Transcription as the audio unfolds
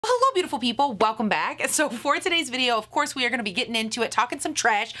Hello, beautiful people. Welcome back. So for today's video, of course, we are going to be getting into it, talking some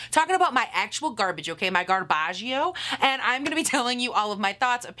trash, talking about my actual garbage, okay? My garbaggio. And I'm going to be telling you all of my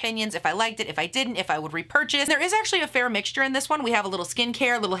thoughts, opinions, if I liked it, if I didn't, if I would repurchase. There is actually a fair mixture in this one. We have a little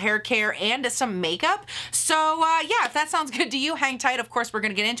skincare, a little hair care, and some makeup. So yeah, if that sounds good to you, hang tight. Of course, we're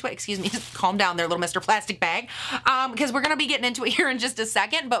going to get into it. Excuse me, just calm down there, little Mr. Plastic Bag. Because we're going to be getting into it here in just a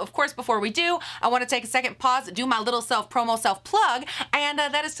second. But of course, before we do, I want to take a second, pause, do my little self-promo, self-plug, and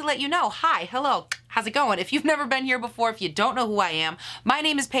that is to let you know, hi, hello, how's it going? If you've never been here before, if you don't know who I am, my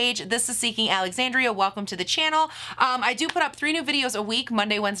name is Paige. This is Seeking Alexandria. Welcome to the channel. I do put up 3 new videos a week,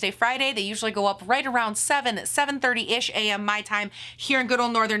 Monday, Wednesday, Friday. They usually go up right around 7:30-ish a.m. my time here in good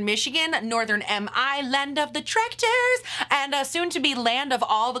old Northern Michigan, Northern MI, land of the tractors, and soon to be land of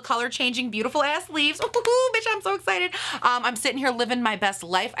all the color-changing, beautiful-ass leaves. Ooh, bitch, I'm so excited. I'm sitting here living my best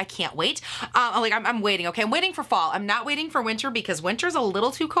life. I can't wait. I'm waiting, okay? I'm waiting for fall. I'm not waiting for winter because winter's a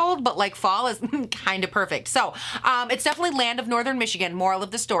little too cold, but like fall is kind of perfect. So it's definitely land of Northern Michigan, moral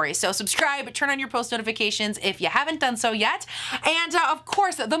of the story. So subscribe, turn on your post notifications if you haven't done so yet. And of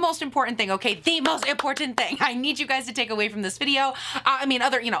course, the most important thing, okay, the most important thing I need you guys to take away from this video,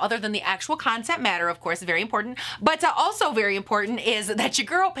 other than the actual content matter, of course, very important, but also very important is that your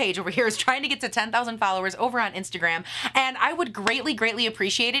girl Paige over here is trying to get to 10,000 followers over on Instagram. And I would greatly, greatly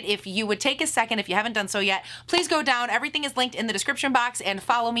appreciate it if you would take a second, if you haven't done so yet, please go down. Everything is linked in the description box and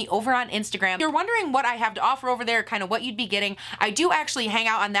follow me over on Instagram. If you're wondering what I have to offer over there, kind of what you'd be getting, I do actually hang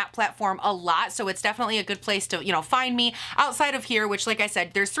out on that platform a lot, so it's definitely a good place to, find me outside of here, which, like I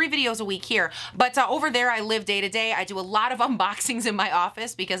said, there's 3 videos a week here, but over there I live day to day. I do a lot of unboxings in my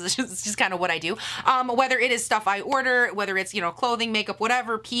office because it's just kind of what I do. Whether it is stuff I order, whether it's, clothing, makeup,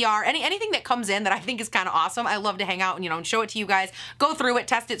 whatever, PR, anything that comes in that I think is kind of awesome, I love to hang out and, and show it to you guys, go through it,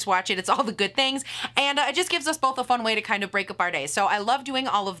 test it, swatch it. It's all the good things, and it just gives us both a fun way to kind of break up our day. So I love doing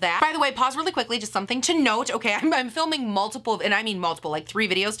all of that. By the way, pause really quickly, just something to note. Okay, I'm filming multiple, and I mean multiple, like 3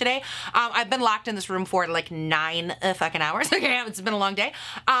 videos today. I've been locked in this room for like 9 fucking hours. Okay, it's been a long day.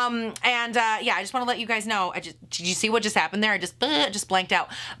 Yeah, I just want to let you guys know. Did you see what just happened there? I just blanked out.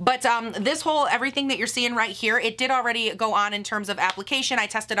 But this whole everything that you're seeing right here, it did already go on in terms of application. I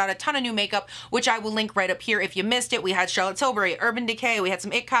tested out a ton of new makeup, which I will link right up here if you missed it. We had Charlotte Tilbury, Urban Decay, we had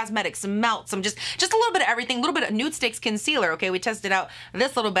some IT Cosmetics, some Melt, some just a little bit of everything, a little bit of Nude Sticks concealer. Okay, we tested out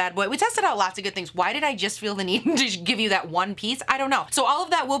this little bad boy. We tested out lots of good things. Why did I just feel the need to give you that one piece? I don't know. So all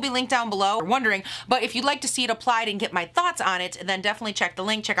of that will be linked down below. You're wondering, but if you'd like to see it applied and get my thoughts on it, then definitely check the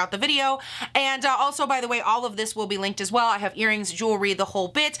link, check out the video. And also, by the way, all of this will be linked as well. I have earrings, jewelry, the whole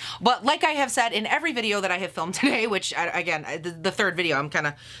bit. But like I have said in every video that I have filmed today, which again, the 3rd video, I'm kind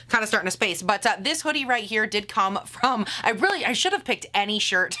of starting to space. But this hoodie right here did come from, I should have picked any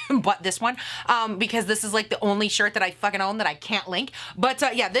shirt but this one, because this is like the only shirt that I fucking own that I can't link.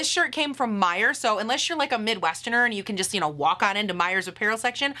 But yeah, this shirt came from Meijer. So unless you're like a Midwesterner and you can just, walk on into Meijer's apparel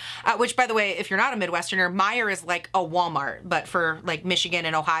section, which, by the way, if you're not a Midwesterner, Meijer is like a Walmart, but for like Michigan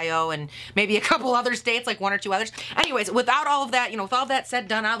and Ohio and maybe a couple other states, like 1 or 2 others. Anyways, without all of that, with all that said,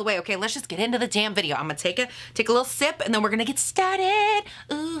 done, out of the way, okay, let's just get into the damn video. I'm gonna take a little sip and then we're gonna get started.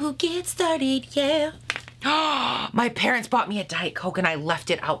 Ooh, get started, yeah. My parents bought me a Diet Coke and I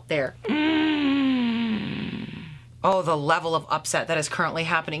left it out there. Oh, the level of upset that is currently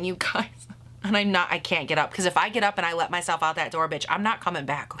happening, you guys. And I can't get up, because if I get up and I let myself out that door, bitch, I'm not coming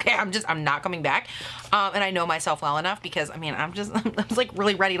back, okay? I'm not coming back. And I know myself well enough because, I mean, I'm like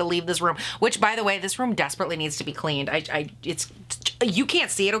really ready to leave this room, which, by the way, this room desperately needs to be cleaned. You can't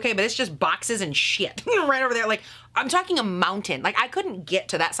see it, okay, but it's just boxes and shit right over there. Like, I'm talking a mountain. Like, I couldn't get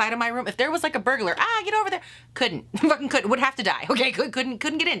to that side of my room. If there was like a burglar, get over there. Couldn't. Fucking couldn't. Would have to die. Okay, couldn't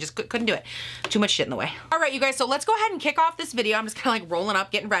get in. Just couldn't do it. Too much shit in the way. All right, you guys, so let's go ahead and kick off this video. I'm just kind of like rolling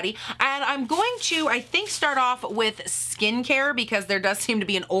up, getting ready. And I'm going to, I think, start off with skincare because there does seem to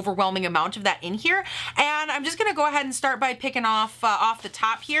be an overwhelming amount of that in here. And I'm just going to go ahead and start by picking off the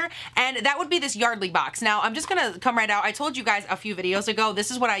top here. And that would be this Yardley box. Now, I'm just going to come right out. I told you guys a few videos ago,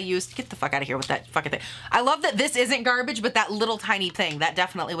 this is what I used. Get the fuck out of here with that fucking thing. I love that this isn't garbage, but that little tiny thing, that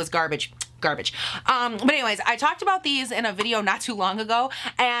definitely was garbage. But anyways, I talked about these in a video not too long ago,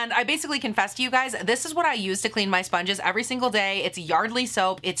 and I basically confessed to you guys, this is what I use to clean my sponges every single day. It's Yardley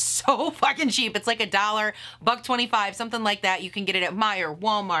soap. It's so fucking cheap. It's like $1, $1.25, something like that. You can get it at Meijer,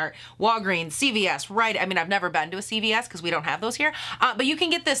 Walmart, Walgreens, CVS, right? I mean, I've never been to a CVS because we don't have those here, but you can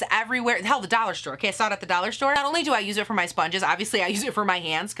get this everywhere. Hell, the dollar store. Okay, I saw it at the dollar store. Not only do I use it for my sponges, obviously I use it for my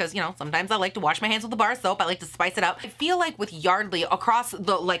hands because, sometimes I like to wash my hands with a bar of soap. I like to spice it up. I feel like with Yardley across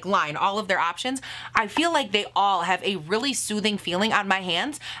the line, all of their options, I feel like they all have a really soothing feeling on my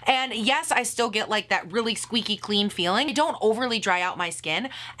hands. And yes, I still get like that really squeaky clean feeling. They don't overly dry out my skin.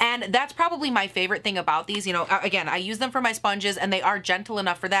 And that's probably my favorite thing about these. You know, again, I use them for my sponges and they are gentle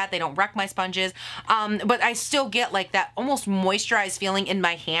enough for that. They don't wreck my sponges. But I still get like that almost moisturized feeling in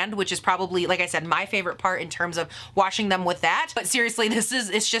my hand, which is probably, like I said, my favorite part in terms of washing them with that. But seriously,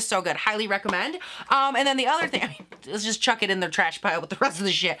 it's just so good. Highly recommend. And then the other thing, I mean, let's just chuck it in the trash pile with the rest of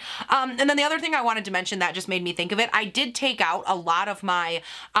the shit. And then the other thing I wanted to mention that just made me think of it, I did take out a lot of my,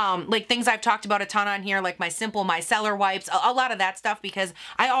 like things I've talked about a ton on here, like my simple micellar wipes, a lot of that stuff, because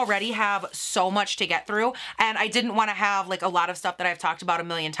I already have so much to get through and I didn't want to have like a lot of stuff that I've talked about a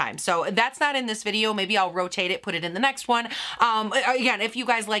million times. So that's not in this video. Maybe I'll rotate it, put it in the next one. Again, if you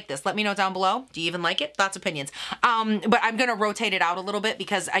guys like this, let me know down below. Do you even like it? Thoughts, opinions. But I'm going to rotate it out a little bit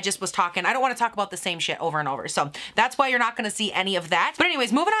because I just was talking, I don't want to talk about the same shit over and over. So that's why you're not going to see any of that. But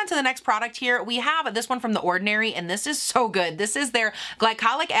anyways, moving on to the next product here, we have this one from The Ordinary, and this is so good. This is their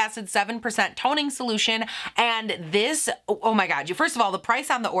glycolic acid 7% toning solution. And this, oh my God, first of all, the price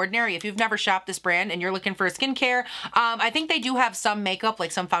on The Ordinary, if you've never shopped this brand and you're looking for a skincare, I think they do have some makeup,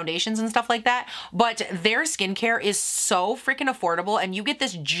 like some foundations and stuff like that, but their skincare is so freaking affordable, and you get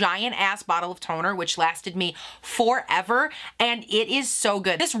this giant ass bottle of toner, which lasted me forever, and it is so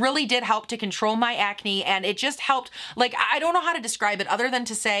good. This really did help to control my acne, and it just helped, like, I don't know how to describe it other than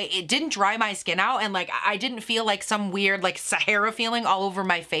to say it didn't dry my skin out, and like I didn't feel like some weird like Sahara feeling all over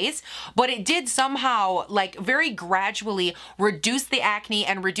my face, but it did somehow like very gradually reduce the acne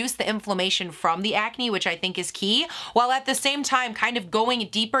and reduce the inflammation from the acne, which I think is key, while at the same time kind of going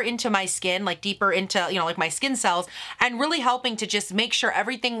deeper into my skin, like deeper into, you know, like my skin cells, and really helping to just make sure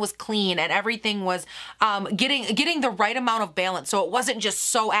everything was clean and everything was getting the right amount of balance, so it wasn't just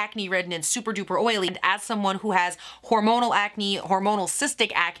so acne ridden and super duper oily. And as someone who has hormonal acne, hormonal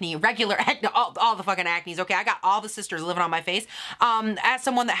cystic acne, regular acne, all the fucking acnes, okay, I got all the sisters living on my face. As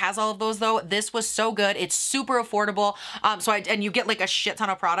someone that has all of those though, this was so good. It's super affordable. And you get like a shit ton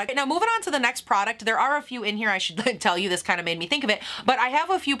of product. Now moving on to the next product, there are a few in here, I should tell you, this kind of made me think of it, but I have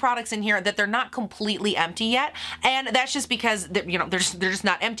a few products in here that they're not completely empty yet, and that's just because you know, they're just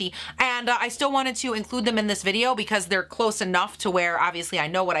not empty, and I still wanted to include them in this video because they're close enough to where obviously I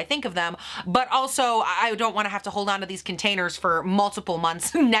know what I think of them, but also I don't want to have to hold on to these containers for multiple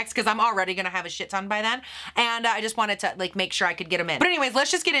months next, because I'm already gonna have a shit ton by then, and I just wanted to like make sure I could get them in. But anyways,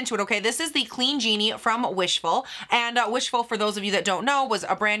 let's just get into it, okay? This is the Clean Genie from Wishful, and Wishful, for those of you that don't know, was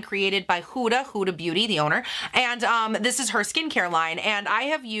a brand created by Huda Beauty, the owner, and this is her skincare line, and I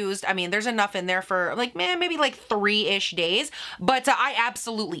have used, I mean, there's enough in there for like, man, maybe like 3-ish days, but I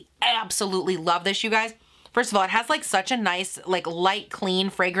absolutely love this, you guys. First of all, it has like such a nice, like light, clean,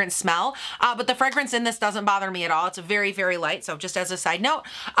 fragrant smell, but the fragrance in this doesn't bother me at all. It's very, very light, so just as a side note.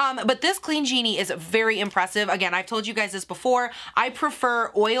 But this Clean Genie is very impressive. Again, I've told you guys this before. I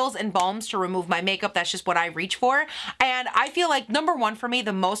prefer oils and balms to remove my makeup. That's just what I reach for. And I feel like, number one for me,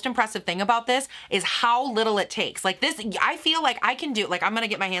 the most impressive thing about this is how little it takes. Like this, I feel like I can do, like I'm gonna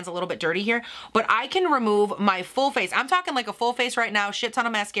get my hands a little bit dirty here, but I can remove my full face. I'm talking like a full face right now, shit ton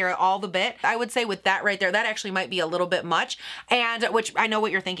of mascara, all the bit. I would say with that right there, that actually might be a little bit much, and which I know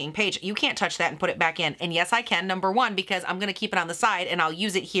what you're thinking, Paige, you can't touch that and put it back in. And yes, I can, number one, because I'm gonna keep it on the side and I'll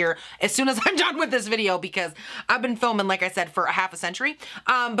use it here as soon as I'm done with this video, because I've been filming, like I said, for a half a century.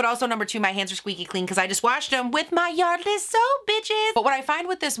 But also number two, my hands are squeaky clean because I just washed them with my Yardless soap, bitches. But what I find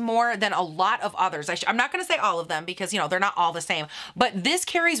with this more than a lot of others, I'm not gonna say all of them because, you know, they're not all the same, but this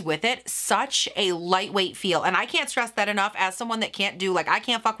carries with it such a lightweight feel. And I can't stress that enough as someone that can't do, like, I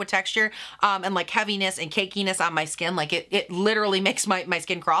can't fuck with texture and like heaviness and cakiness on my skin. Like it literally makes my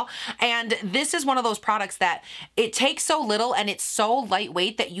skin crawl. And this is one of those products that it takes so little and it's so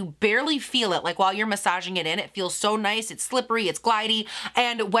lightweight that you barely feel it. Like while you're massaging it in, it feels so nice. It's slippery, it's glidey.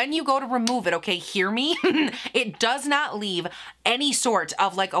 And when you go to remove it, okay, hear me, it does not leave any sort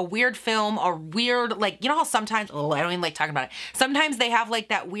of like a weird film or weird, like, you know how sometimes, oh, I don't even like talking about it. Sometimes they have like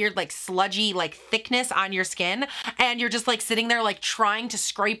that weird, like sludgy, like thickness on your skin. And you're just like sitting there, like trying to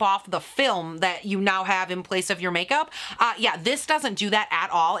scrape off the film that you now have in place of your makeup. Yeah, this doesn't do that at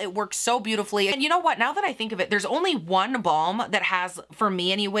all. It works so beautifully. And you know what? Now that I think of it, there's only one balm that has, for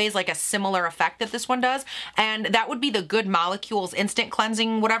me anyways, like a similar effect that this one does. And that would be the Good Molecules Instant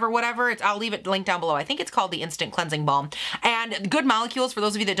Cleansing, whatever. I'll leave it linked down below. I think it's called the Instant Cleansing Balm. And Good Molecules, for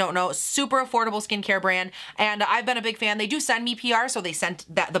those of you that don't know, super affordable skincare brand. And I've been a big fan. They do send me PR, so they sent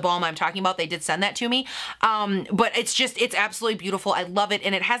the balm I'm talking about. They did send that to me. But it's absolutely beautiful. I love it.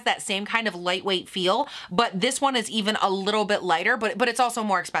 And it has that same kind of lightweight feel. but this one is even a little bit lighter, but it's also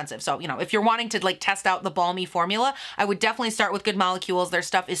more expensive. So, you know, if you're wanting to like test out the balmy formula, I would definitely start with Good Molecules. Their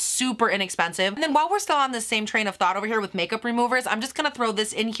stuff is super inexpensive. And then while we're still on this same train of thought over here with makeup removers, I'm just gonna throw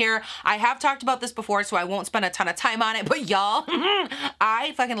this in here. I have talked about this before, so I won't spend a ton of time on it, but y'all,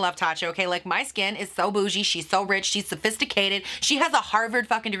 I fucking love Tatcha, okay? Like, my skin is so bougie, she's so rich, she's sophisticated, she has a Harvard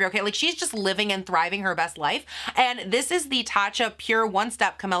fucking degree, okay? Like, she's just living and thriving her best life. And this is the Tatcha Pure One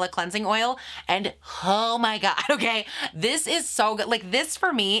Step Camellia Cleansing Oil, and oh my god, okay? This is so good. Like, this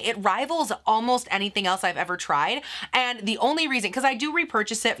for me, it rivals almost anything else I've ever tried. And the only reason, because I do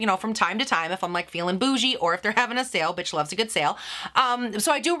repurchase it, you know, from time to time if I'm like feeling bougie or if they're having a sale. Bitch loves a good sale.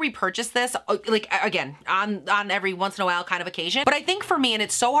 So I do repurchase this, like, again, on every once in a while kind of occasion. But I think for me, and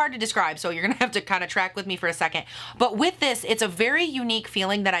it's so hard to describe, so you're gonna have to kind of track with me for a second. But with this, it's a very unique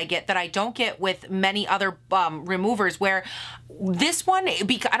feeling that I get that I don't get with many other removers, where this one,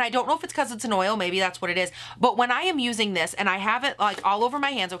 and I don't know if it's because it's an oil, maybe that's what it is, but when I am using this and I have it like all over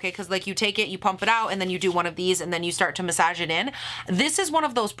my hands, okay, because like you take it, you pump it out, and then you do one of these, and then you start to massage it in. This is one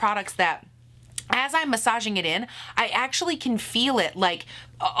of those products that as I'm massaging it in, I actually can feel it like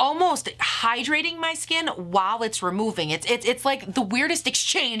almost hydrating my skin while it's removing. It's like the weirdest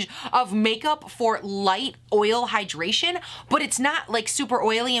exchange of makeup for light oil hydration, but it's not like super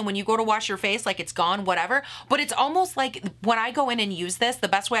oily, and when you go to wash your face, like it's gone, whatever. But it's almost like when I go in and use this, the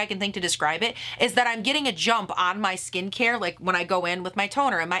best way I can think to describe it is that I'm getting a jump on my skincare, like when I go in with my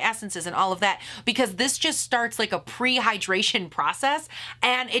toner and my essences and all of that, because this just starts like a pre-hydration process,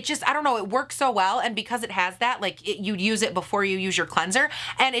 and it just, I don't know, it works so well. And because it has that, like you use it before you use your cleanser,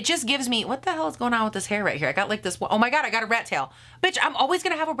 and it just gives me, what the hell is going on with this hair right here? I got like this, oh my god, I got a rat tail. Bitch, I'm always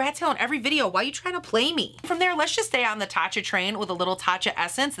gonna have a rat tail in every video. Why are you trying to play me? From there, let's just stay on the Tatcha train with a little Tatcha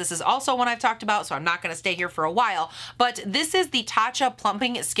essence. This is also one I've talked about, so I'm not gonna stay here for a while, but this is the Tatcha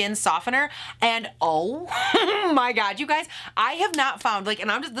Plumping Skin Softener, and oh my god, you guys, I have not found, like, and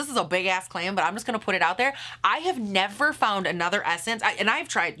this is a big ass claim, but I'm just gonna put it out there. I have never found another essence, and I've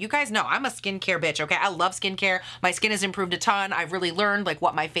tried, you guys know, I'm a skincare bitch, okay? I love skincare. My skin has improved a ton. I've really learned like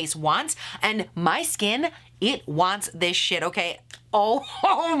what my face wants, and my skin, it wants this shit, okay?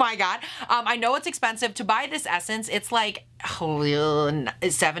 Oh my god. I know it's expensive to buy this essence. It's like $75,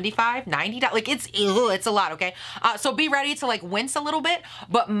 $90, like it's a lot, okay? So be ready to like wince a little bit,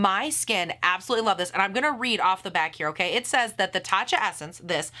 but my skin absolutely love this, and I'm gonna read off the back here, okay? It says that the Tatcha essence,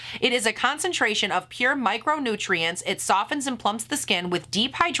 it is a concentration of pure micronutrients. It softens and plumps the skin with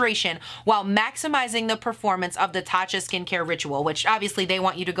deep hydration while maximizing the performance of the Tatcha skincare ritual, which obviously they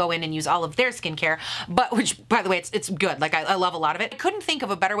want you to go in and use all of their skincare, but which, by the way, it's good. Like I love a lot of it. I couldn't think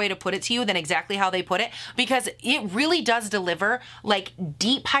of a better way to put it to you than exactly how they put it, because it really does deliver like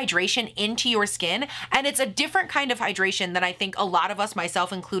deep hydration into your skin, and it's a different kind of hydration than I think a lot of us,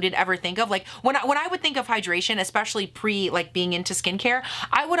 myself included, ever think of. Like when I would think of hydration, especially pre like being into skincare,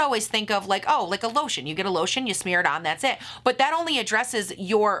 I would always think of like, oh, like a lotion. You get a lotion, you smear it on, that's it. But that only addresses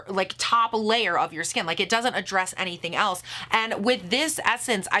your like top layer of your skin. Like it doesn't address anything else. And with this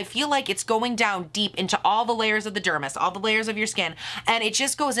essence, I feel like it's going down deep into all the layers of the dermis, all the layers of your skin, and it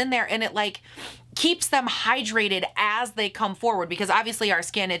just goes in there and it like keeps them hydrated as they come forward, because obviously our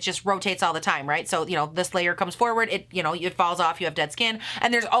skin, it just rotates all the time, right? So, you know, this layer comes forward, it, you know, it falls off, you have dead skin,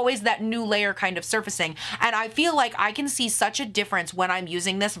 and there's always that new layer kind of surfacing. And I feel like I can see such a difference when I'm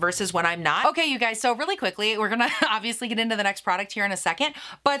using this versus when I'm not. Okay, you guys, so really quickly, we're gonna obviously get into the next product here in a second,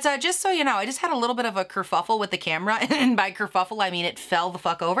 but just so you know, I just had a little bit of a kerfuffle with the camera, and by kerfuffle, I mean it fell the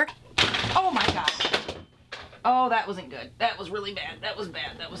fuck over. Oh my god. Oh, that wasn't good. That was really bad. That was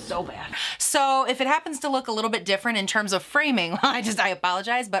bad. That was so bad. So if it happens to look a little bit different in terms of framing, I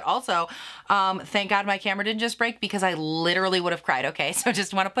apologize, but also, thank God my camera didn't just break, because I literally would have cried, okay? So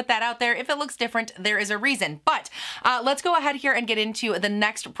just want to put that out there. If it looks different, there is a reason. But let's go ahead here and get into the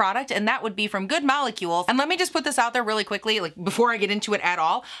next product, and that would be from Good Molecules. And let me just put this out there really quickly, like before I get into it at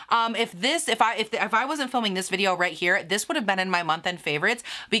all. If I wasn't filming this video right here, this would have been in my month-end favorites,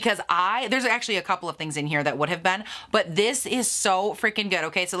 because there's actually a couple of things in here that would have been, but this is so freaking good.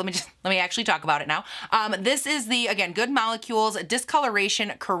 Okay, so let me actually talk about it now. This is the, again, Good Molecules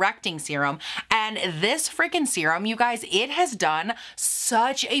Discoloration Correcting Serum, and this freaking serum, you guys, it has done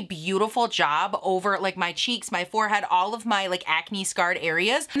such a beautiful job over like my cheeks, my forehead, all of my like acne scarred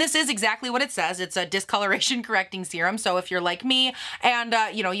areas. And this is exactly what it says. It's a discoloration correcting serum. So if you're like me and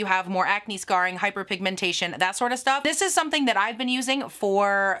you know, you have more acne scarring, hyperpigmentation, that sort of stuff, this is something that I've been using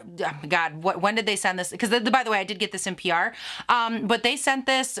for, oh God, when did they send this? Because by by the way, I did get this in PR, but they sent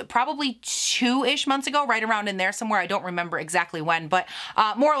this probably 2-ish months ago, right around in there somewhere. I don't remember exactly when, but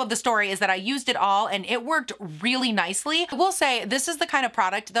moral of the story is that I used it all and it worked really nicely. I will say this is the kind of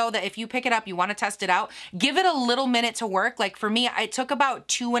product though that if you pick it up, you want to test it out, give it a little minute to work. Like for me, it took about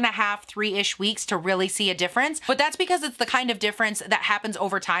 2.5, 3-ish weeks to really see a difference, but that's because it's the kind of difference that happens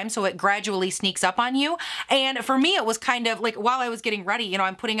over time. So it gradually sneaks up on you. And for me, it was kind of like while I was getting ready, you know,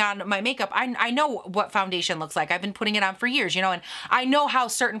 I'm putting on my makeup. I know what foundation looks like. I've been putting it on for years, you know, and I know how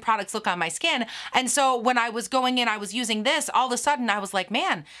certain products look on my skin. And so when I was going in, I was using this, all of a sudden I was like,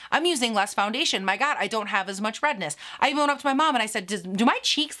 man, I'm using less foundation. My God, I don't have as much redness. I even went up to my mom and I said, do my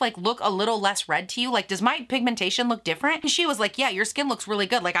cheeks like look a little less red to you? Like, does my pigmentation look different? And she was like, yeah, your skin looks really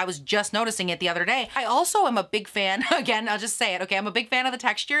good. Like I was just noticing it the other day. I also am a big fan, again, I'll just say it. Okay. I'm a big fan of the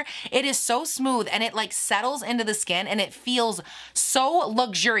texture. It is so smooth and it like settles into the skin and it feels so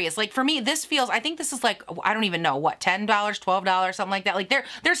luxurious. Like for me, this feels, I think this is like, I don't even know what, $10, $12, something like that. Like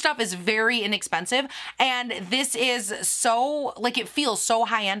their stuff is very inexpensive. And this is so, like it feels so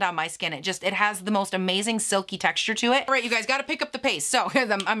high end on my skin. It has the most amazing silky texture to it. All right, you guys got to pick up the pace. So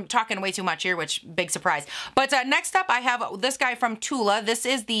I'm talking way too much here, which big surprise. But next up I have this guy from Tula. This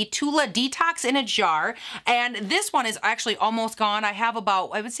is the Tula Detox in a Jar. And this one is actually almost gone. I have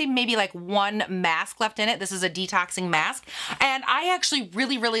about, I would say maybe like 1 mask left in it. This is a detoxing mask. And I actually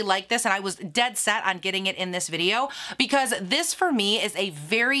really, really like this. And I was dead set on getting it in this video because this for me is a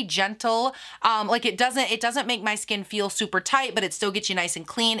very gentle, like it doesn't make my skin feel super tight, but it still gets you nice and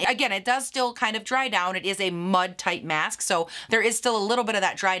clean. Again, it does still kind of dry down. It is a mud type mask. So there is still a little bit of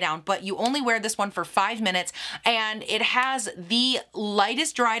that dry down, but you only wear this one for 5 minutes and it has the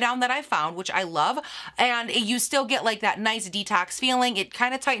lightest dry down that I found, which I love. And you still get like that nice detox feeling. It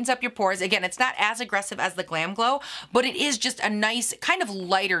kind of tightens up your pores. Again, it's not as aggressive as the Glam Glow, but it is just a nice kind of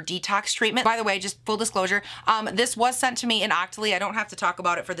lighter detox treatment. By the way, just full disclosure, this was sent to me in Octoly. I don't have to talk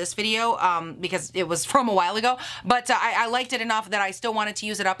about it for this video because it was from a while ago, but I liked it enough that I still wanted to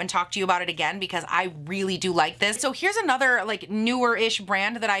use it up and talk to you about it again because I really do like this. So here's another like newer-ish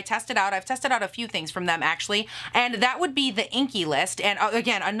brand that I tested out. I've tested out a few things from them actually, and that would be the Inky List. And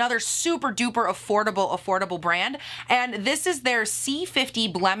again, another super duper affordable brand. And this is their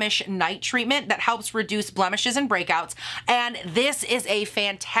C50 Blemish Night Treatment that helps reduce blemishes and breakouts. And this is a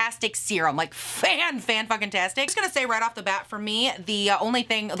fantastic serum, like fan fucking tastic. I'm just gonna say right off the bat, for me, the only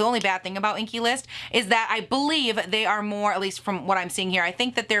bad thing about Inky List is that I believe they are more, at least from what I'm seeing here, I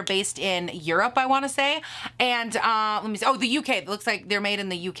think that they're based in Europe, I want to say. And let me see, oh, the UK. It looks like they're made in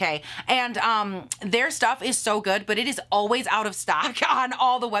the UK. And their stuff is so good, but it is always out of stock on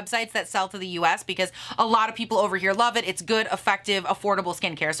all the websites that sell to the US because a lot of people over here love it. It's good, effective, affordable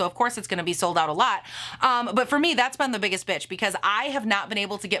skincare. So of course it's going to be sold out a lot. But for me, that's been the biggest bitch because I have not been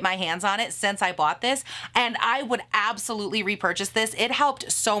able to get my hands on it since I bought this. And I would absolutely repurchase this. It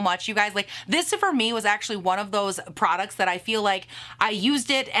helped so much, you guys. Like this for me was actually one of those products that I feel like I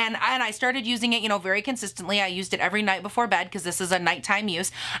used it and I started using it, you know, very consistently. I used it every night before bed because this is a nighttime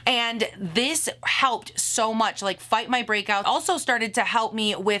use. And this helped so much, like fight my breakouts. Also started to help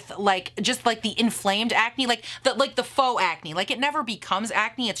me with like, just like the inflamed acne, like the faux acne. Like it never becomes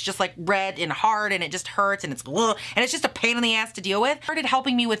acne. It's just like red and hard and it just hurts and it's just a pain in the ass to deal with. It started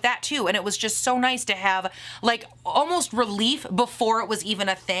helping me with that too. And it was just so nice to have like almost relief before it was even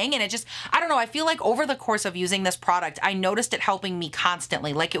a thing. And it just, I don't know, I feel like over the course of using this product, I noticed it helping me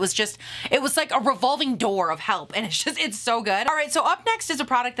constantly. Like it was like a revolving door of help. And it's so good. All right, so up next is a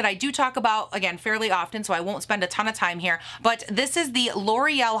product that I do talk about, again, fairly often, so I won't spend a ton of time here, but this is the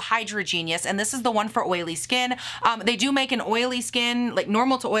L'Oreal Hydra Genius, and this is the one for oily skin. They do make an oily skin, like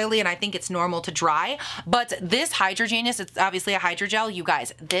normal to oily, and I think it's normal to dry, but this Hydra Genius, it's obviously a hydrogel. You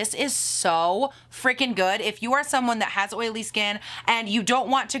guys, this is so freaking good. If you are someone that has oily skin and you don't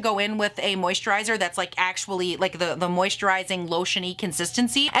want to go in with a moisturizer that's like actually like the moisturizing lotion-y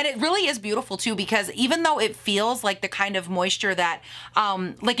consistency, and it really is beautiful too, because even though it feels like the kind of moisture that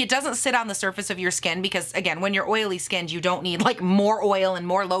like it doesn't sit on the surface of your skin, because again, when you're oily skinned, you don't need like more oil and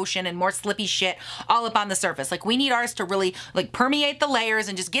more lotion and more slippy shit all up on the surface. Like we need ours to really like permeate the layers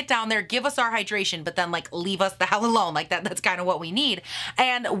and just get down there, give us our hydration, but then like leave us the hell alone. Like that's kind of what we need.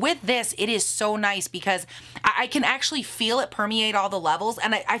 And with this, it is so nice because I can actually feel it permeate all the levels,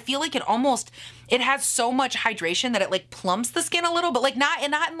 and I feel like it has so much hydration that it like plumps the skin a little, but like not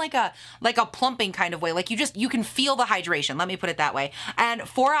in like a plumping kind of way. Like you can feel the hydration. Let me put it that way. And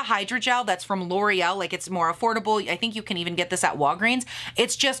for a hydrogel that's from L'Oreal, like it's more affordable. I think you can even get this at Walgreens.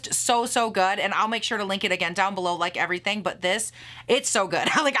 It's just so good. And I'll make sure to link it again down below, like everything. But this, it's so good.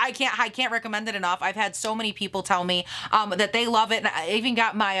 Like I can't recommend it enough. I've had so many people tell me that they love it. And I even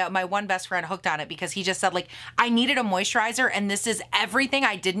got my one best friend hooked on it because he just said like, I needed a moisturizer and this is everything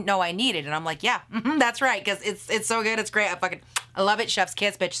I didn't know I needed. And I'm like, yeah, that's right. Cause it's so good. It's great. I love it. Chef's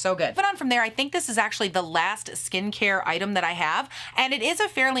kiss, bitch. So good. But on from there, I think this is actually the last skincare item that I have. And it is a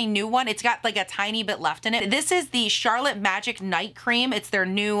fairly new one. It's got like a tiny bit left in it. This is the Charlotte Magic Night Cream. It's their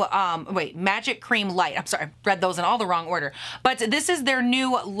new, Magic Cream Light. I'm sorry, I read those in all the wrong order. But this is their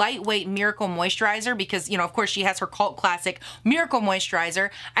new lightweight miracle moisturizer because, you know, of course she has her cult classic miracle moisturizer.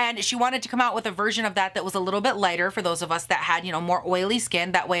 And she wanted to come out with a version of that was a little bit lighter for those of us that had, you know, more oily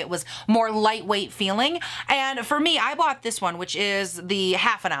skin. That way it was more lightweight feeling. And for me, I bought this one, which is the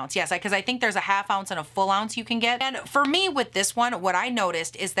half an ounce. Yes, because I think there's a half ounce and a full ounce you can get. And for me with this one, what I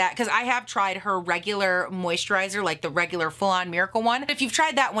noticed is that, because I have tried her regular moisturizer, like the regular full-on miracle one. If you've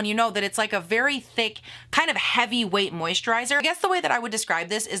tried that one, you know that it's like a very thick, kind of heavyweight moisturizer. I guess the way that I would describe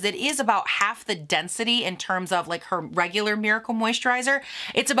this is that it is about half the density in terms of like her regular miracle moisturizer.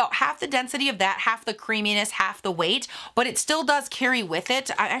 It's about half the density of that, half the creaminess, half the weight, but it still does carry with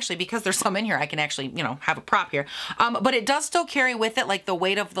it. Actually, because there's some in here, I can actually, you know, have a prop here. But it does still carry with it like the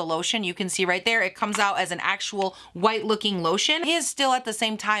weight of the lotion. You can see right there, it comes out as an actual white looking lotion. It is still at the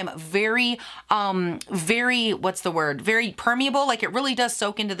same time very, what's the word? Very permeable. Like it really does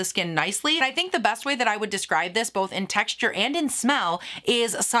soak into the skin nicely. And I think the best way that I would describe this, both in texture and in smell,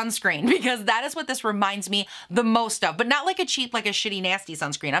 is sunscreen, because that is what this reminds me the most of, but not like a cheap, like a shitty, nasty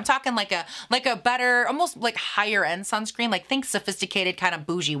sunscreen. I'm talking like a better, almost like higher end sunscreen, like think sophisticated kind of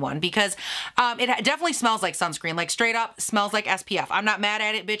bougie one, because it definitely smells like sunscreen, like straight up smells like SPF. I'm not mad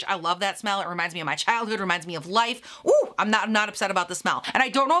at it, bitch. I love that smell. It reminds me of my childhood, reminds me of life. Ooh, I'm not upset about the smell. And I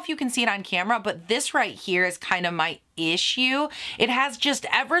don't know if you can see it on camera, but this right here is kind of my issue. It has just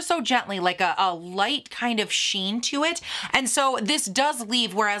ever so gently like a light kind of sheen to it. And so this does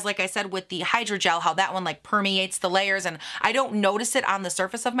leave, whereas like I said with the hydrogel, how that one like permeates the layers and I don't notice it on the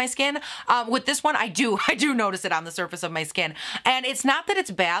surface of my skin. With this one, I do notice it on the surface of my skin. And it's not that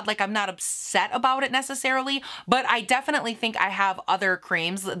it's bad, like I'm not upset about it necessarily, but I definitely think I have other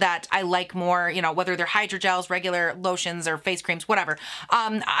creams that I like more, you know, whether they're hydrogels, regular lotions, or face creams, whatever.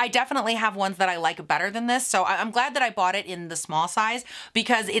 I definitely have ones that I like better than this. So I'm glad that I bought it in the small size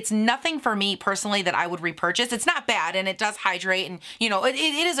because it's nothing for me personally that I would repurchase. It's not bad and it does hydrate and, you know, it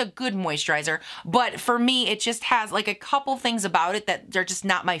is a good moisturizer, but for me, it just has like a couple things about it that they're just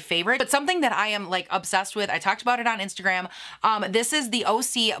not my favorite. But something that I am like obsessed with, I talked about it on Instagram. This is the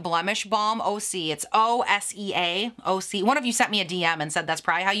OC Blemish Balm. OC, it's OSEA, OC. One of you sent me a DM and said that's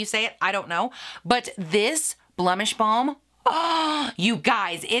probably how you say it. I don't know. But this Blemish Balm, oh, you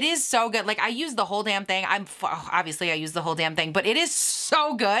guys, it is so good. Like I use the whole damn thing. Obviously I use the whole damn thing, but it is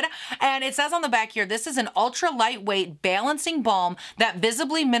so good. And it says on the back here, this is an ultra lightweight balancing balm that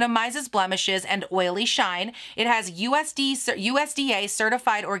visibly minimizes blemishes and oily shine. It has USDA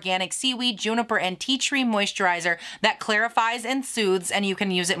certified organic seaweed, juniper, and tea tree moisturizer that clarifies and soothes, and you can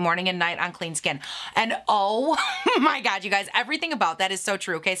use it morning and night on clean skin. And oh my God, you guys, everything about that is so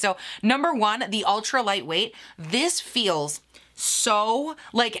true. Okay, so number one, the ultra lightweight. This feels so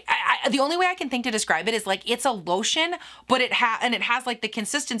like the only way I can think to describe it is like it's a lotion, but it has like the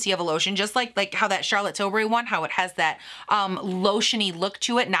consistency of a lotion, just like how that Charlotte Tilbury one, how it has that lotiony look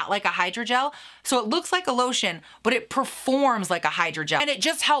to it, not like a hydrogel. So it looks like a lotion, but it performs like a hydrogel, and it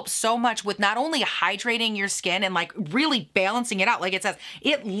just helps so much with not only hydrating your skin and like really balancing it out. Like it says,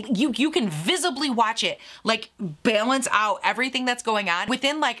 you can visibly watch it like balance out everything that's going on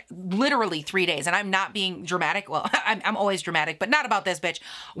within like literally 3 days. And I'm not being dramatic. Well, I'm always dramatic, but not about this, bitch.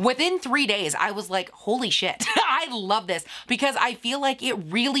 Within 3 days, I was like, holy shit, I love this because I feel like it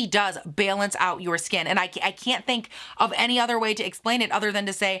really does balance out your skin. And I can't think of any other way to explain it other than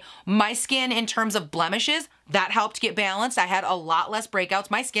to say my skin in terms of blemishes, that helped get balanced. I had a lot less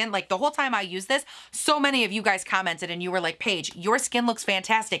breakouts. My skin, like the whole time I used this, so many of you guys commented and you were like, Paige, your skin looks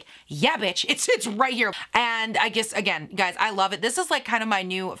fantastic. Yeah, bitch, it's right here. And I guess, again, guys, I love it. This is like kind of my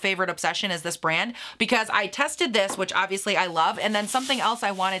new favorite obsession is this brand because I tested this, which obviously I love. And then something else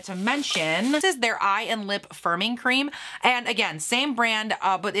I wanted to mention, this is their eye and lip firming cream. And again, same brand,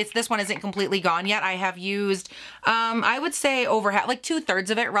 but this one isn't completely gone yet. I have used, I would say over like 2/3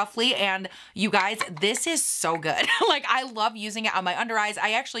 of it roughly. And you guys, this is so good. Like I love using it on my under eyes.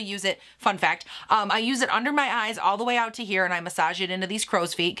 I actually use it, fun fact, I use it under my eyes all the way out to here and I massage it into these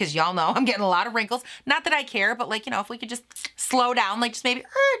crow's feet because y'all know I'm getting a lot of wrinkles. Not that I care, but like, you know, if we could just slow down, like just maybe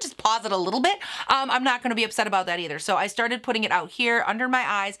just pause it a little bit, I'm not going to be upset about that either. So I started putting it out here under my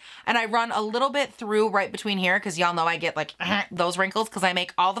eyes, and I run a little bit through right between here, because y'all know I get like those wrinkles because I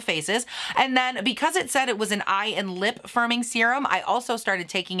make all the faces. And then because it said it was an eye and lip firming serum, I also started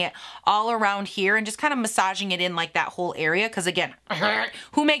taking it all around here and just kind of massaging it in like that whole area, because again,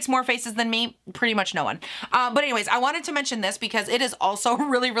 who makes more faces than me? Pretty much no one. But anyways, I wanted to mention this because it is also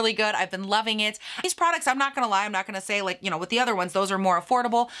really, really good. I've been loving it. These products, I'm not gonna lie, I'm not gonna say like, you know, with the other ones, those are more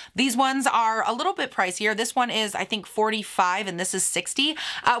affordable. These ones are a little bit pricier. This one is, I think, 45 and this is 60,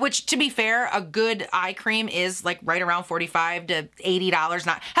 which to be fair, a good eye cream is like right around 45 to $80.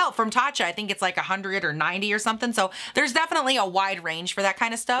 Not hell, from Tatcha, I think it's like 100 or 90 or something. So there's definitely a wide range for that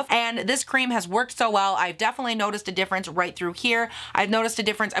kind of stuff. And this cream has worked so well. I've definitely noticed a difference right through here. I've noticed a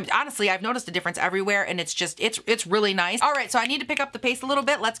difference. I mean, honestly, I've noticed a difference everywhere, and it's just, it's really nice. All right, so I need to pick up the pace a little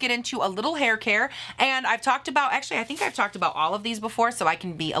bit. Let's get into a little hair care. And I've talked about, actually, I think I've talked about all of these before, so I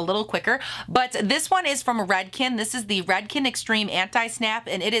can be a little quicker. But this one is from Redken. This is the Redken Extreme Anti-Snap,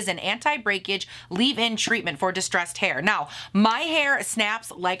 and it is an anti-breakage leave-in treatment for distressed hair. Now, my hair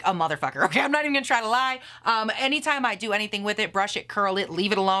snaps like a motherfucker, okay? I'm not even gonna try to lie. Anytime I do anything with it, brush it, curl it,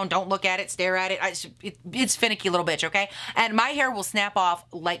 leave it alone, don't look at it, stare at it, it's finicky little bitch, okay? And my hair will snap off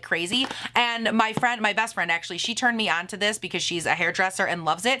like crazy. And my best friend actually, she turned me on to this because she's a hairdresser and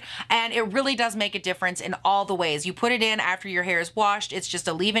loves it. And it really does make a difference in all the ways. You put it in after your hair is washed. It's just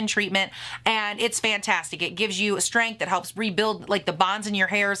a leave-in treatment, and it's fantastic. It gives you strength. It helps rebuild like the bonds in your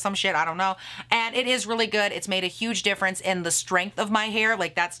hair or some shit, I don't know. And it is really good. It's made a huge difference in the strength of my hair.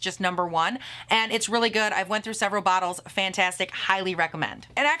 Like, that's just number one. And it's really good. I've went through several bottles. Fantastic. Highly recommend.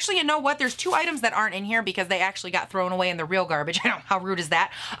 And actually, you know what? There's two items that aren't in here because they actually got thrown away in the real garbage. I know, how rude is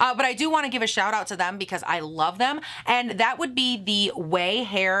that? But I do want to give a shout out to them because I love them. And that would be the Way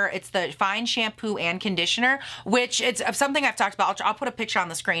Hair. It's the fine shampoo and conditioner, which it's something I've talked about. I'll put a picture on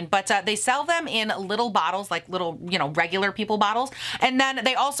the screen, but they sell them in little bottles, like little, you know, regular people bottles. And then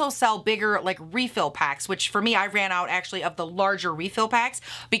they also sell bigger like refill packs, which for me, I ran out actually of the larger refill packs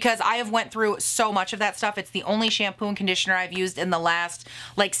because I have went through so much of that stuff. It's the only shampoo and conditioner I've used in the last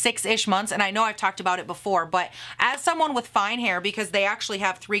like 6-ish months. And I know I've talked about it before, but as someone with fine hair, because they actually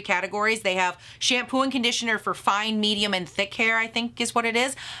have 3 categories, they have shampoo and conditioner for fine, medium, and thick hair, I think is what it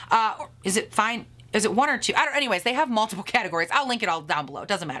is. Is it fine? Is it 1 or 2? I don't, anyways, they have multiple categories. I'll link it all down below. It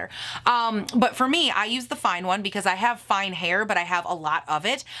doesn't matter. But for me, I use the fine one because I have fine hair, but I have a lot of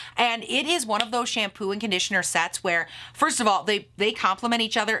it. And it is one of those shampoo and conditioner sets where, first of all, they complement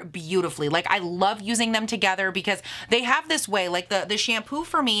each other beautifully. Like, I love using them together because they have this way, like the shampoo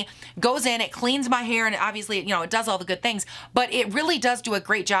for me goes in, it cleans my hair, and obviously, you know, it does all the good things, but it really does do a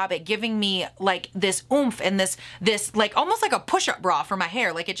great job at giving me like this oomph and this like almost like a push-up bra for my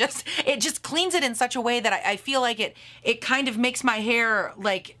hair. Like, it just cleans it in such a way that I feel like it kind of makes my hair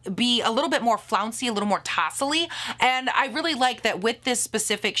like be a little bit more flouncy, a little more tously. And I really like that with this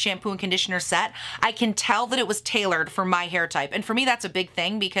specific shampoo and conditioner set, I can tell that it was tailored for my hair type. And for me, that's a big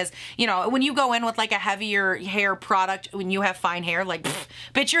thing because, you know, when you go in with like a heavier hair product, when you have fine hair, like,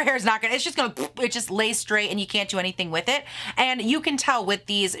 bitch, your hair's not gonna, it's just gonna, it just lays straight and you can't do anything with it. And you can tell with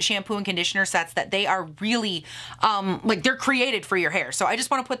these shampoo and conditioner sets that they are really, like, they're created for your hair. So I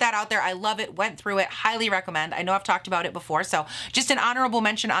just want to put that out there. I love it, went through it, highly recommend. I know I've talked about it before, so just an honorable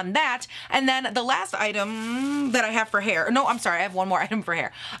mention on that. And then the last item that I have for hair, no, I'm sorry, I have one more item for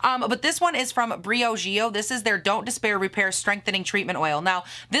hair. But this one is from Briogeo. This is their Don't Despair Repair Strengthening Treatment Oil. Now,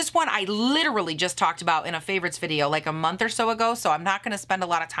 this one I literally just talked about in a favorites video like a month or so ago, so I'm not going to spend a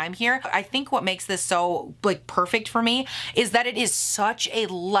lot of time here. I think what makes this so like perfect for me is that it is such a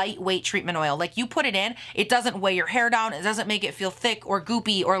lightweight treatment oil. Like, you put it in, it doesn't weigh your hair down, it doesn't make it feel thick or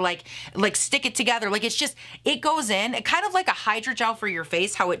goopy or like stick it together. Like, it's just, it goes in, kind of like a hydrogel for your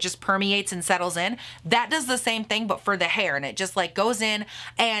face, how it just permeates and settles in. That does the same thing, but for the hair, and it just like goes in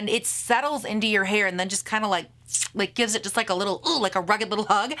and it settles into your hair and then just kind of like gives it just like a little, ooh, like a rugged little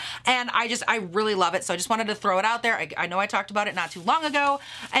hug. And I really love it. So I just wanted to throw it out there. I know I talked about it not too long ago.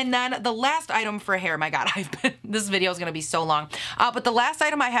 And then the last item for hair, my God, this video is going to be so long. But the last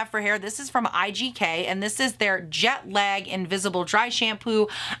item I have for hair, this is from IGK, and this is their Jet Lag Invisible Dry Shampoo.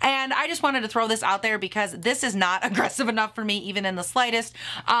 And I just wanted to throw this out there because this is not aggressive enough for me, even in the slightest.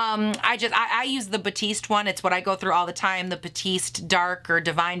 I use the Batiste one. It's what I go through all the time, the Batiste Dark or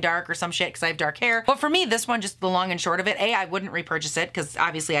Divine Dark or some shit, because I have dark hair. But for me, this one just the long and short of it. I wouldn't repurchase it because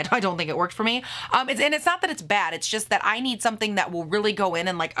obviously I don't think it worked for me. It's not that it's bad. It's just that I need something that will really go in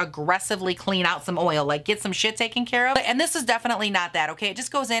and like aggressively clean out some oil, like get some shit taken care of. And this is definitely not that, okay? It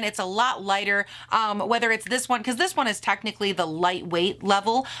just goes in. It's a lot lighter, whether it's this one, because this one is technically the lightweight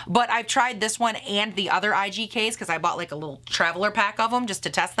level, but I've tried this one and the other IGKs because I bought like a little traveler pack of them just to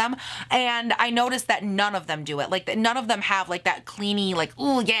test them. And I noticed that none of them do it. Like none of them have like that cleany, like,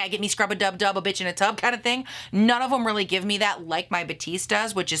 oh yeah, get me scrub a dub dub, a bitch in a tub kind of thing. None of them really give me that like my Batiste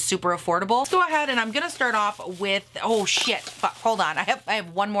does, which is super affordable. Let's go ahead and I'm gonna start off with, oh shit, fuck, hold on. I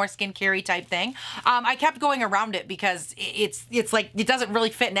have one more skincare type thing. I kept going around it because it's like, it doesn't really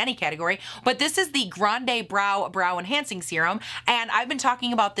fit in any category, but this is the Grande Brow Enhancing Serum. And I've been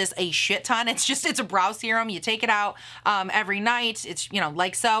talking about this a shit ton. It's a brow serum. You take it out every night. It's, you know,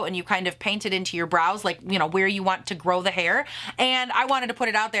 like so, and you kind of paint it into your brows, like, you know, where you want to grow the hair. And I wanted to put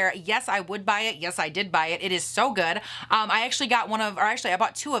it out there. Yes, I would buy it. Yes, I did buy it. It is so good. I actually got I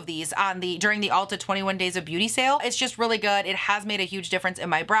bought two of these during the Ulta 21 Days of Beauty sale. It's just really good. It has made a huge difference in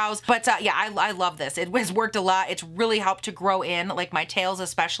my brows, but yeah, I love this. It has worked a lot. It's really helped to grow in, like my tails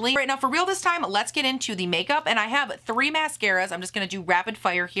especially. Right now, for real this time, let's get into the makeup, and I have 3 mascaras. I'm just gonna do rapid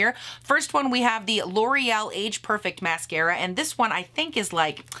fire here. First one, we have the L'Oreal Age Perfect mascara, and this one I think is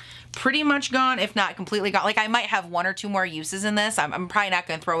like pretty much gone, if not completely gone. Like I might have 1 or 2 more uses in this. I'm probably not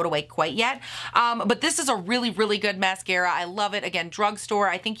gonna throw it away quite yet. But this is a really, really good mascara. I love it. Again, drugstore.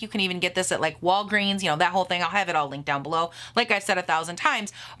 I think you can even get this at like Walgreens, you know, that whole thing. I'll have it all linked down below, like I've said 1,000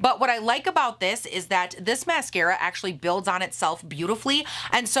 times. But what I like about this is that this mascara actually builds on itself beautifully.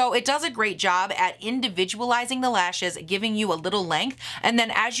 And so it does a great job at individualizing the lashes, giving you a little length. And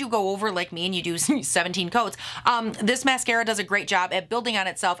then as you go over, like me, and you do 17 coats, this mascara does a great job at building on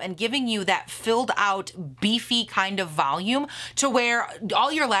itself and giving you that filled out, beefy kind of volume to where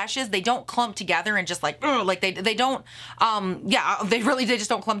all your lashes, they don't clump together and just like they don't, yeah, they just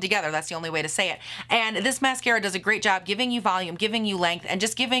don't clump together. That's the only way to say it. And this mascara does a great job giving you volume, giving you length, and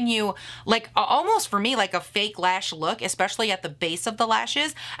just giving you like almost for me like a fake lash look, especially at the base of the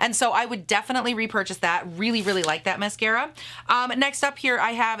lashes. And so I would definitely repurchase that. Really, really like that mascara. Next up here,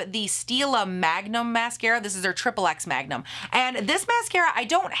 I have the Stila Magnum mascara. This is their XXX Magnum. And this mascara, I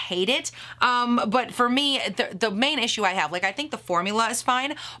don't hate it, but for me, the main issue I have, like I think the formula is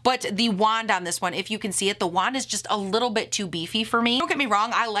fine, but the wand on this one, if you can see it, the wand is just a little bit too beefy for me. Don't get me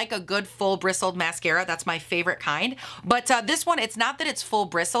wrong, I like a good full bristled mascara. That's my favorite kind. But this one, it's not that it's full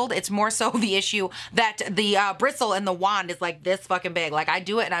bristled, it's more so the issue that the bristle and the wand is like this fucking big. Like I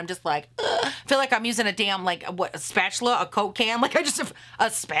do it and I'm just like, ugh, feel like I'm using a damn, like what, a spatula, a Coke can? Like I just, a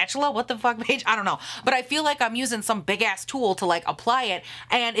spatula? What the fuck, Paige? I don't know. But I feel like I'm using some big ass tool to like apply it.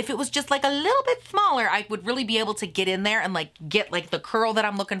 And if it was just like a little bit smaller, I would really be able to get in there and like get like the curl that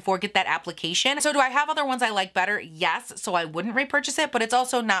I'm looking for, get that application. So do I have other ones I like better? Yes. So I wouldn't repurchase it, but it's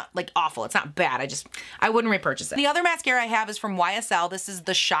also not like awful. It's not bad. I wouldn't repurchase it. The other mascara I have is from YSL. This is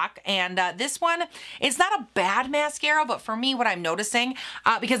the Shock. And this one, it's not a bad mascara, but for me, what I'm noticing,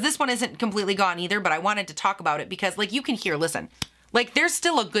 because this one isn't completely gone either, but I wanted to talk about it because like you can hear, listen, like there's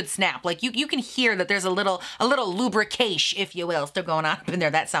still a good snap. Like you can hear that there's a little lubrication, if you will, still going on up in there.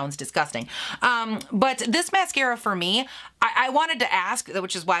 That sounds disgusting. But this mascara for me, I wanted to ask,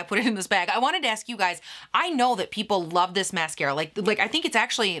 which is why I put it in this bag. I wanted to ask you guys, I know that people love this mascara. Like I think it's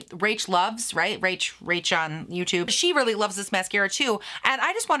actually Rach Loves, right? Rach on YouTube. She really loves this mascara too. And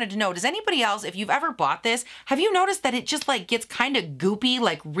I just wanted to know, does anybody else, if you've ever bought this, have you noticed that it just like gets kind of goopy,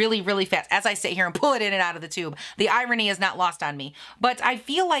 like really, really fast as I sit here and pull it in and out of the tube? The irony is not lost on me. But I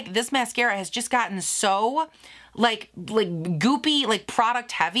feel like this mascara has just gotten so like goopy, like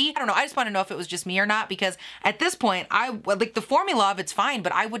product heavy. I don't know. I just want to know if it was just me or not, because at this point, like the formula of it's fine,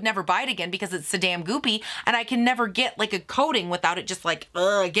 but I would never buy it again because it's so damn goopy and I can never get like a coating without it just like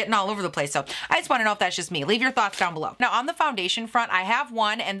getting all over the place. So I just want to know if that's just me. Leave your thoughts down below. Now on the foundation front, I have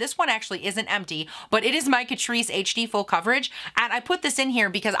one, and this one actually isn't empty, but it is my Catrice HD Full Coverage. And I put this in here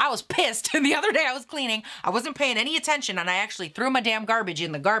because I was pissed the other day I was cleaning. I wasn't paying any attention and I actually threw my damn garbage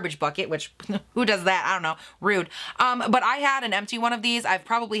in the garbage bucket, which who does that? I don't know. Rude. But I had an empty one of these. I've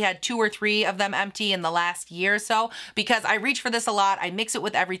probably had 2 or 3 of them empty in the last year or so because I reach for this a lot. I mix it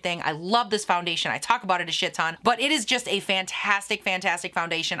with everything. I love this foundation. I talk about it a shit ton, but it is just a fantastic, fantastic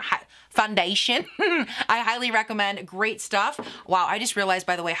foundation. foundation. I highly recommend. Great stuff. Wow, I just realized,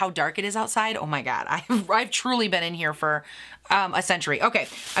 by the way, how dark it is outside. Oh my God, I've truly been in here for a century. Okay,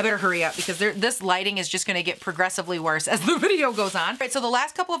 I better hurry up because this lighting is just gonna get progressively worse as the video goes on. All right, so the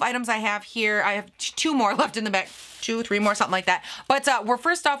last couple of items I have here, I have 2 more left in the back. 2, 3 more, something like that. But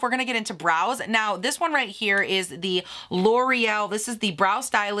first off, we're gonna get into brows. Now, this one right here is the L'Oreal. This is the Brow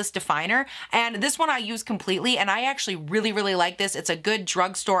Stylist Definer, and this one I use completely, and I actually really, really like this. It's a good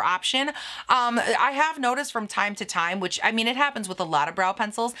drugstore option. I have noticed from time to time, which, I mean, it happens with a lot of brow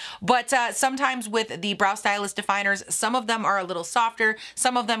pencils, but sometimes with the Brow Stylist Definers, some of them are a little softer,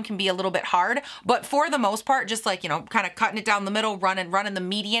 some of them can be a little bit hard, but for the most part, just like, you know, kind of cutting it down the middle, running the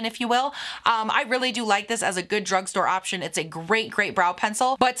median, if you will. I really do like this as a good drugstore option. It's a great brow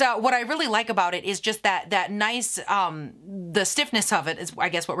pencil. But what I really like about it is just that nice, the stiffness of it is, I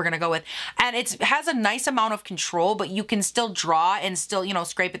guess, what we're gonna go with. And it has a nice amount of control, but you can still draw and still, you know,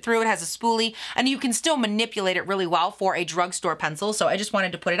 scrape it through. It has a spoolie, and you can still manipulate it really well for a drugstore pencil. So I just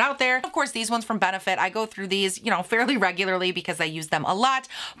wanted to put it out there. Of course, these ones from Benefit, I go through these, you know, fairly regularly because I use them a lot.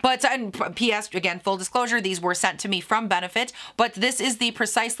 But and PS, again, full disclosure, these were sent to me from Benefit. But this is the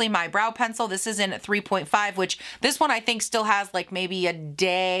Precisely My Brow Pencil. This is in 3.5, which this one I think still has like maybe a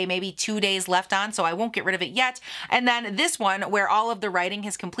day, maybe 2 days left on, so I won't get rid of it yet. And then this one, where all of the writing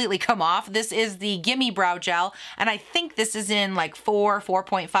has completely come off, this is the Gimme Brow Gel, and I think this is in like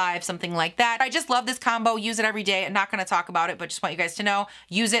 4.5, something like that. I just love this combo, use it every day. I'm not gonna talk about it, but just want you guys to know,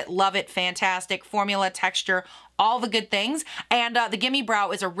 use it, love it, fantastic. Formula, texture, all the good things. And the Gimme Brow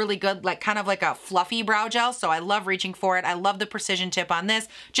is a really good, like kind of like a fluffy brow gel, so I love reaching for it. I love the precision tip on this,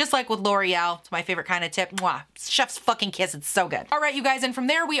 just like with L'Oreal. It's my favorite kind of tip. Mwah. Chef's fucking kiss. It's so good. All right, you guys, and from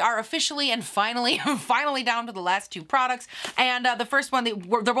there we are officially and finally down to the last 2 products. And the first one,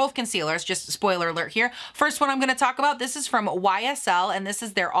 they're both concealers, just spoiler alert here. First one I'm gonna talk about, this is from YSL, and this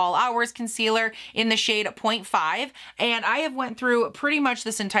is their All Hours Concealer in the shade 0.5. And I have went through pretty much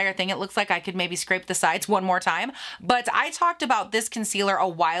this entire thing. It looks like I could maybe scrape the sides one more time. But I talked about this concealer a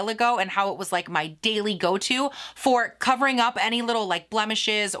while ago and how it was like my daily go-to for covering up any little like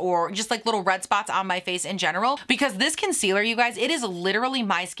blemishes or just like little red spots on my face in general. Because this concealer, you guys, it is literally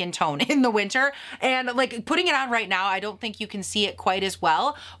my skin tone in the winter. And like putting it on right now, I don't think you can see it quite as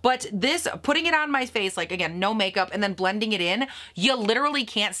well. But this, putting it on my face, like again, no makeup, and then blending it in, you literally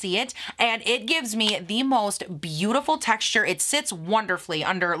can't see it. And it gives me the most beautiful texture. It sits wonderfully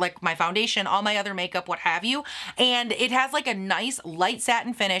under like my foundation, all my other makeup, what have you. And it has like a nice light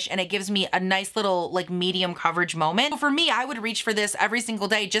satin finish, and it gives me a nice little like medium coverage moment. So for me, I would reach for this every single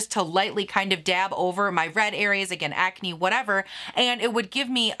day just to lightly kind of dab over my red areas, again, acne, whatever, and it would give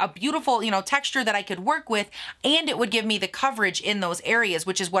me a beautiful, you know, texture that I could work with, and it would give me the coverage in those areas,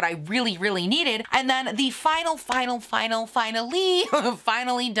 which is what I really, really needed. And then the finally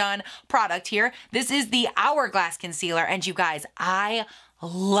done product here, this is the Hourglass Concealer, and you guys, I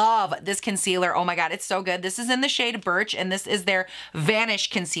love this concealer. Oh my God, it's so good. This is in the shade Birch, and this is their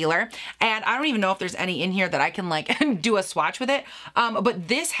Vanish Concealer. And I don't even know if there's any in here that I can like do a swatch with it. But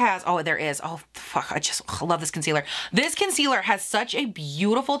this has, oh, there is. Oh, fuck, I love this concealer. This concealer has such a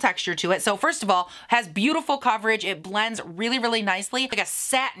beautiful texture to it. So first of all, has beautiful coverage. It blends really, really nicely, like a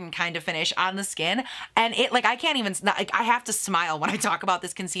satin kind of finish on the skin. And it, like, I can't even, like, I have to smile when I talk about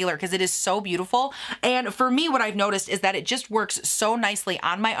this concealer because it is so beautiful. And for me, what I've noticed is that it just works so nicely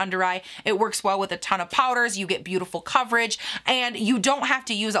on my under eye. It works well with a ton of powders. You get beautiful coverage, and you don't have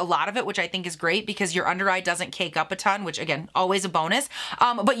to use a lot of it, which I think is great because your under eye doesn't cake up a ton, which again, always a bonus.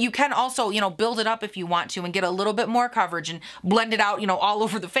 But you can also, you know, build it up if you want to and get a little bit more coverage and blend it out, you know, all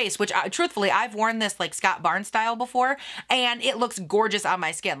over the face, which truthfully, I've worn this like Scott Barnes style before, and it looks gorgeous on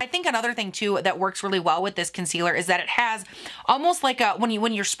my skin. I think another thing too that works really well with this concealer is that it has almost like a,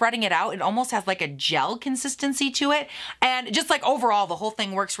 when you're spreading it out, it almost has like a gel consistency to it. And just like overall, the whole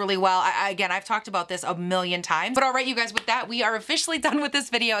thing works really well. Again, I've talked about this a million times. But all right, you guys, with that, we are officially done with this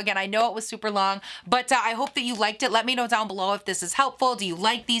video. Again, I know it was super long, but I hope that you liked it. Let me know down below if this is helpful. Do you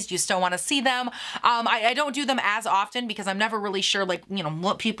like these? Do you still want to see them? I don't do them as often because I'm never really sure, like, you know,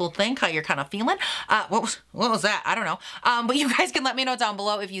 what people think, how you're kind of feeling. What was that? I don't know. But you guys can let me know down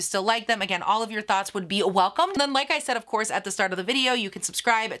below if you still like them. Again, all of your thoughts would be welcome. And then, like I said, of course, at the start of the video, you can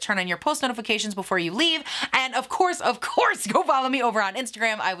subscribe, turn on your post notifications before you leave. And of course, go follow me over on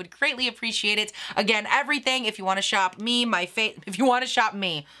Instagram. I would greatly appreciate it. Again, everything, if you want to shop me, my face, if you want to shop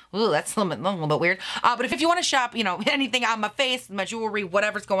me, ooh, that's a little bit weird. But if you want to shop, you know, anything on my face, my jewelry,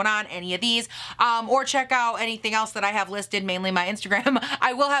 whatever's going on, any of these, or check out anything else that I have listed, mainly my Instagram,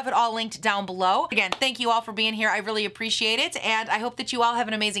 I will have it all linked down below. Again, thank you all for being here. I really appreciate it. And I hope that you all have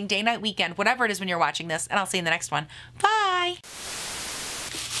an amazing day, night, weekend, whatever it is when you're watching this. And I'll see you in the next one. Bye.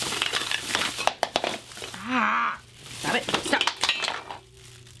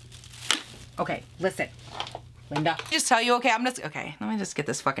 listen. Linda. Just tell you, okay, okay, let me just get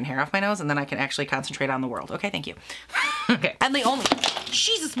this fucking hair off my nose and then I can actually concentrate on the world. Okay, thank you. Okay. And the only,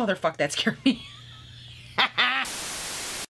 Jesus motherfuck, that scared me.